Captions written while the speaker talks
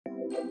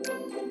Hello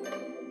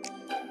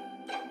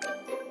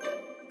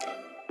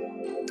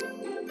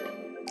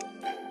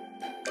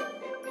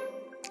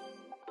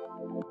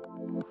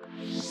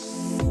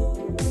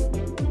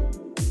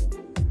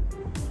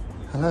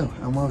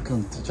and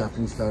welcome to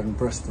Japanese Garden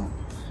Bristol.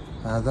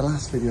 The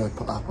last video I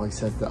put up, I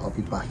said that I'll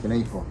be back in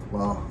April.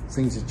 Well,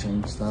 things have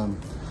changed. I'm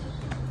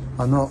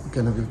not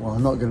going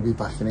to be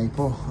back in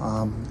April.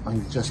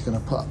 I'm just going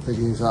to put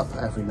videos up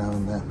every now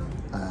and then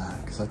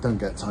because I don't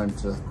get time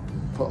to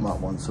put them up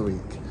once a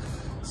week.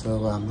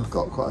 So I've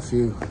got quite a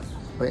few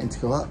waiting to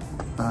go up.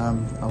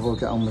 I will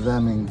get on with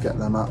them and get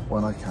them up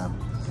when I can.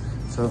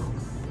 So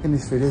in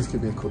this video, it's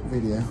going to be a quick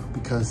video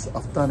because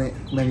I've done it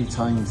many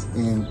times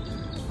in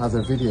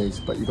other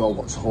videos, but you got to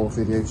watch the whole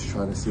video to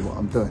try to see what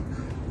I'm doing.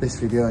 This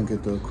video, I'm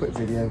going to do a quick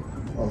video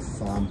of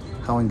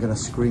how I'm going to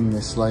screen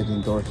this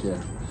sliding door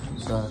here.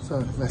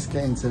 So let's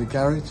get into the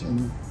garage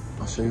and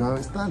I'll show you how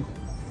it's done.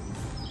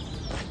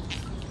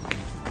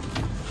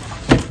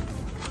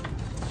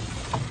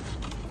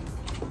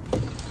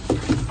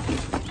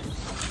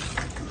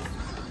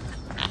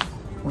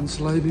 One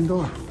sliding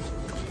door.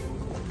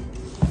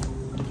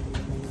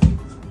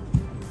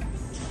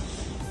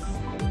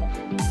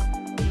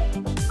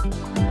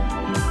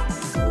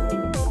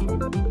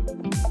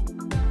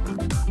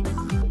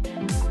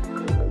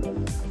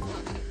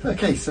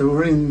 Okay, so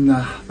we're in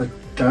the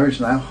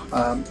garage now.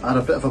 I had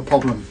a bit of a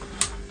problem.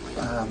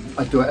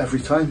 I do it every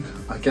time.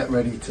 I get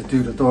ready to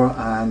do the door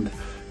and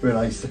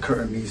realise the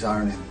curtain needs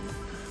ironing.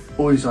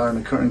 Always iron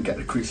the curtain, get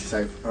the creases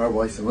out,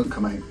 otherwise it won't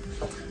come out.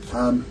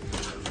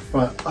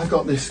 Right, I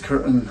got this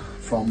curtain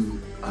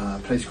from a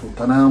place called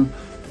Danam,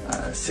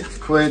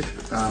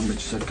 £6, which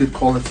is a good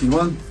quality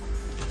one.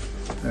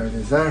 There it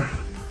is there.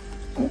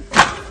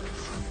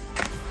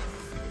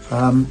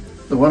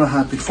 The one I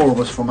had before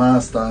was from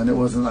Asda and it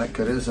wasn't that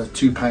good. It was a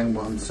 £2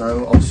 one,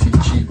 so obviously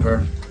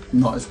cheaper,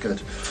 not as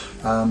good.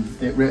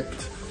 It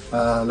ripped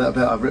a little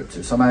bit. I ripped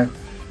it somehow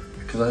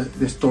because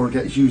this door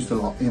gets used a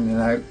lot in and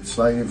out,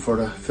 sliding for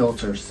the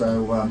filters.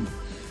 So I'm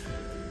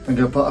going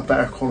to put a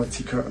better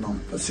quality curtain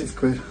on, but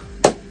 £6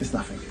 is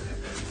nothing.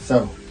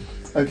 So,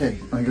 okay,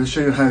 I'm going to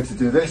show you how to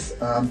do this.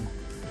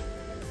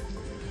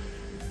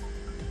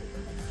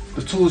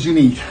 The tools you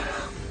need,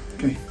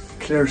 okay,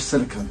 clear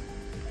silicone.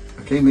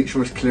 Okay, make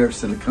sure it's clear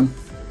silicone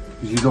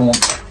because you don't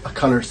want a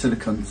colour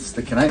silicone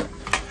sticking out.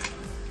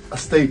 A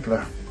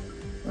stapler,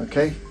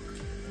 okay,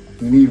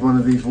 you need one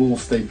of these wall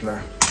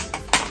stapler.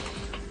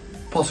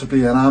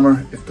 Possibly an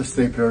hammer if the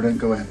stapler didn't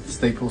go in,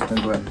 staples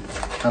didn't go in,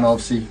 and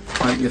obviously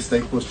plenty of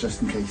staples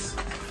just in case.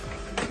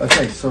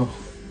 Okay, so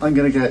I'm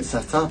going to get it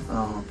set up.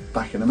 I'll be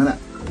back in a minute.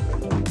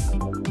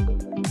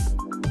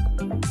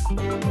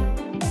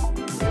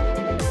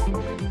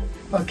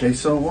 Okay,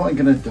 so what I'm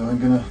going to do, I'm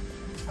going to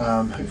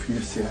hopefully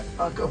you see it.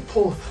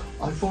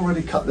 I've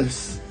already cut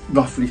this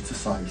roughly to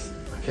size.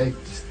 Okay,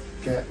 just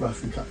get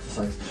roughly cut to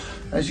size.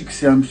 As you can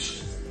see, I'm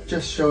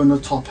just showing the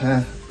top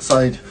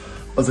side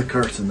of the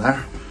curtain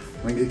there.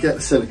 I'm going to get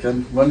the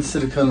silicone, run the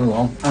silicone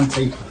along and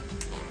tape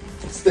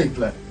it,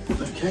 staple it.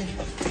 Okay,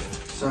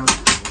 so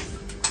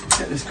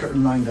get this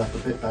curtain lined up a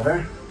bit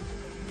better.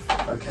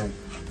 Okay,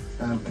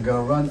 I'm going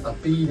to run a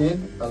bead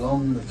in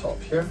along the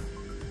top here.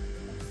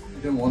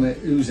 You don't want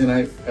it oozing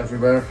out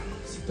everywhere.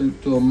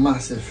 Don't do a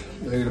massive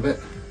load of it,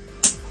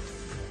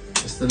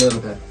 just a little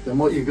bit. Then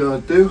what you're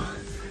going to do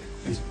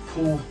is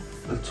pull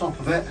the top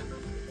of it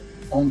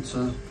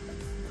onto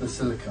the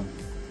silicone.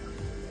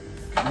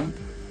 Okay,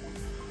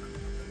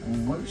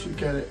 and once you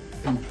get it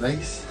in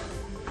place,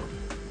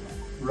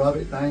 rub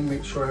it down,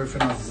 make sure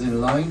everything else is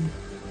in line.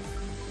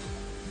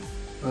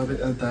 Rub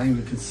it down.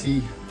 You can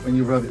see when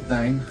you rub it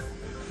down,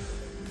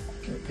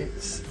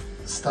 it's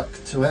stuck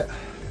to it.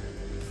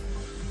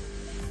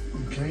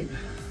 Okay.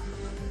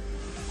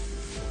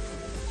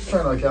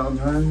 Try not to get on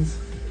your hands.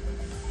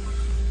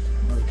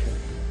 Okay.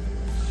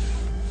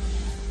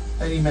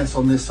 Any mess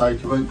on this side,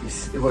 it won't be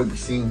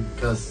seen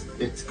because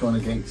it's gone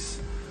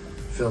against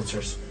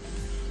filters.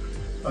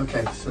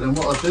 Okay, so then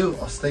what I'll do,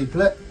 I'll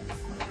staple it.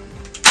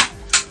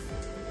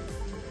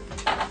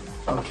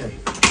 Okay,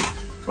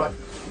 right.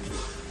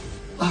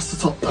 That's the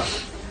top done.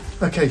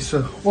 Okay,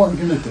 so what I'm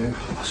going to do,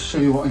 I'll show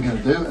you what I'm going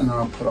to do, and then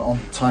I'll put it on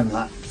time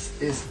lapse.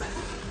 Is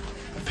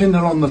I pinned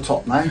it on the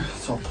top now,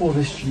 so I'll pull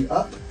this sheet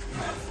up.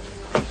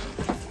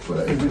 Put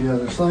it over the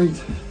other side.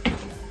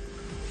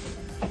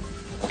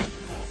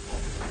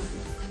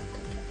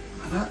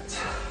 Like that.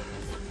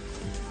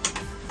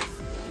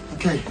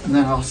 Okay, and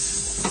then I'll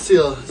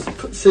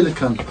put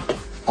silicone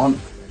on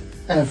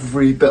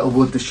every bit of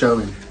wood that's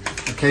showing.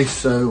 Okay,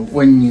 so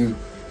when you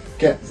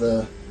get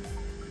the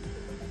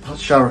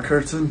shower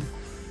curtain,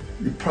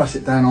 you press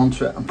it down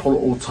onto it and pull it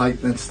all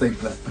tight, then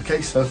staple it.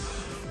 Okay, so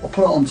I'll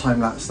put it on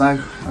time lapse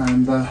now,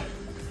 and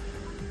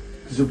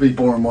because it'll be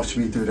boring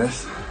watching me do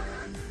this.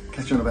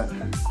 Catch you in a bit.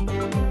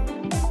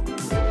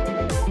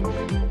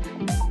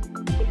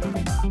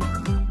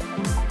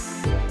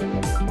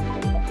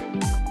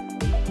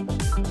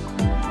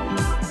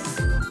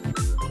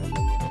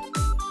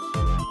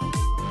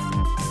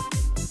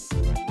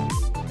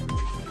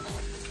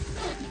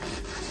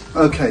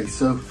 Okay,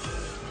 so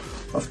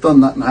I've done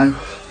that now.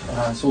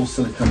 It's all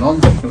silicone on.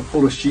 I'm going to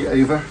pull the sheet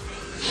over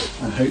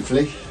and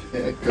hopefully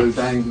it'll go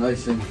down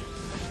nice and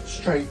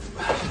straight.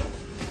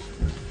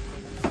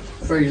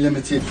 Very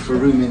limited for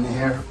room in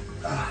here.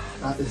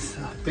 That is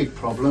a big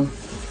problem.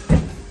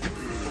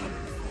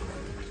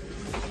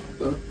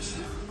 Oops.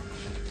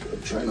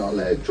 Try not to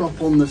let it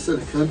drop on the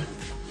silicone.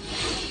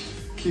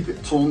 Keep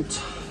it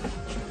taut.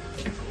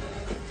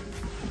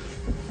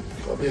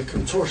 Gotta be a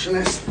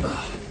contortionist.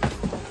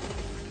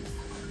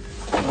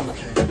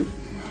 Okay.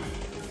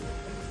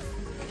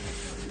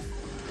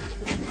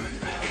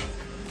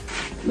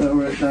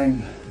 Lower it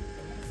down.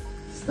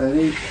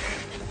 Steady.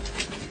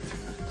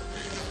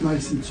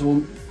 Nice and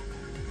taut.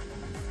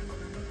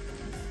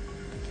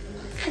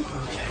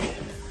 Okay.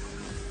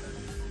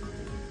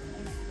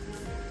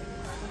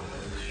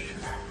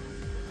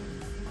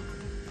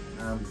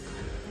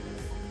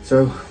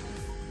 So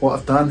what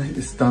I've done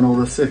is done all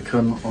the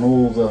silicone on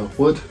all the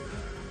wood,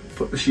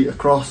 put the sheet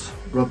across,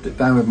 rubbed it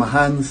down with my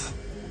hands,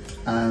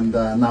 and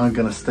now I'm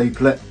going to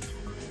staple it,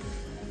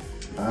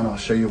 and I'll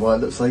show you what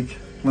it looks like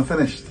when I'm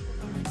finished.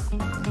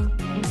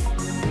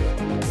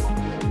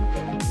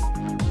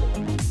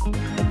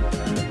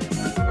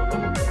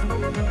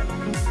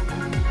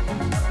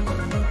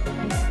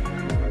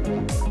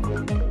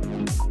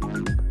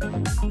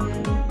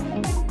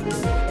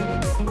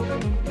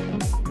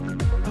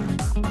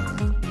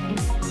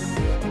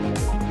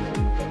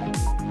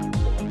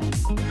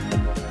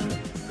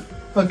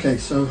 Okay,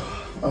 so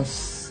I've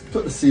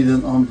put the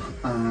sealant on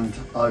and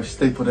I've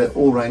stapled it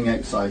all around the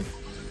outside.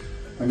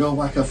 I'm going to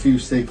whack a few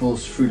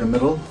staples through the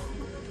middle,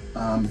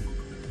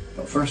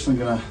 but first I'm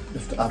going to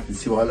lift it up and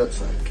see what it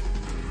looks like.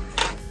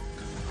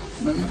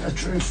 Moment of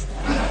truth.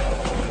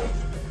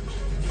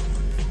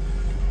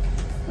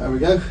 There we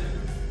go.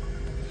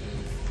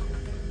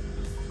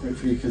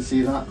 Hopefully you can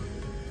see that.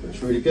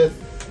 Looks really good.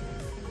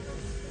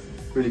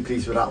 Really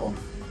pleased with that one.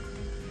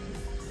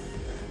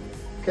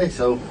 Okay,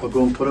 so I'll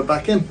go and put it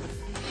back in.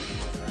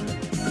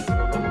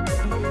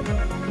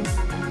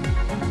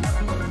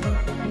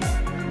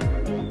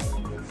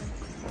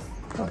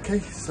 Okay,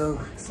 so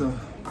it's a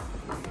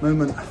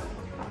moment of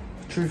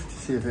truth to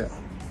see if it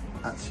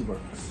actually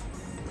works.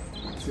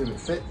 See if it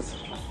fits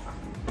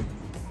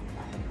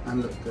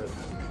and looks good.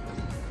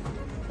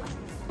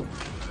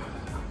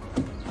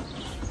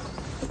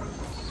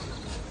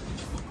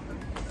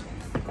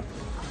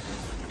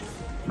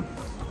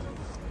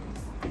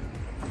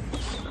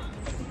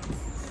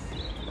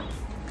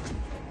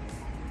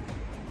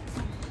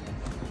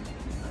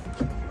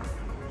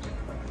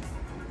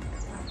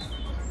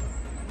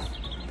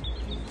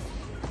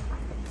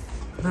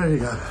 There you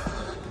go.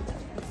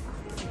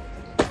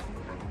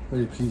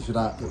 Really pleased with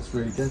that, looks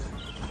really good.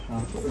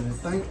 I'll put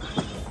it down.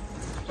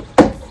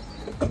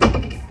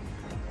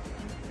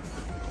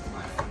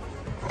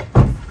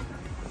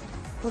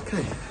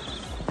 Okay,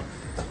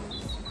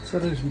 so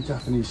there's my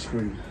Japanese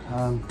screw.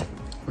 I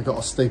got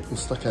a staple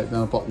stuck out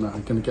down the bottom there.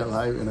 I'm going to get that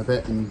out in a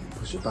bit and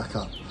push it back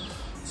up.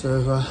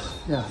 So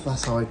yeah,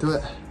 that's how I do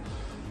it.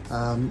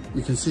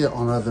 You can see it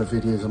on other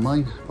videos of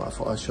mine, but I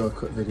thought I'd show a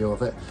quick video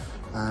of it.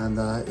 And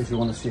if you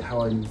want to see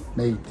how I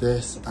made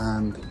this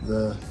and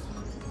the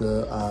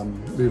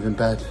moving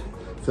bed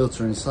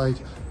filter inside,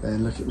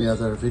 then look at my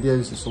other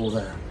videos, it's all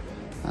there.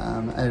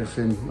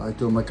 Everything I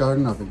do in my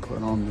garden I've been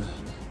putting on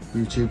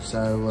YouTube,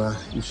 so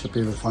you should be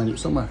able to find it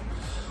somewhere.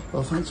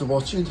 Well, thanks for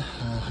watching.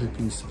 Hope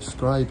you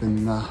subscribe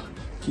and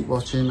keep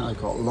watching.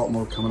 I've got a lot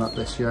more coming up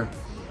this year.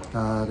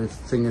 The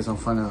thing is, I'm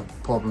finding a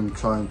problem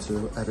trying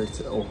to edit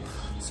it all,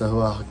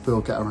 so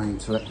we'll get around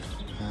to it.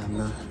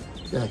 And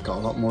yeah, got a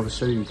lot more to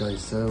show you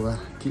guys, so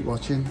keep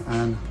watching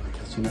and I'll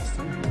catch you next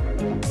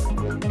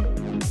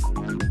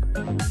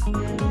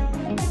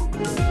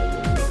time.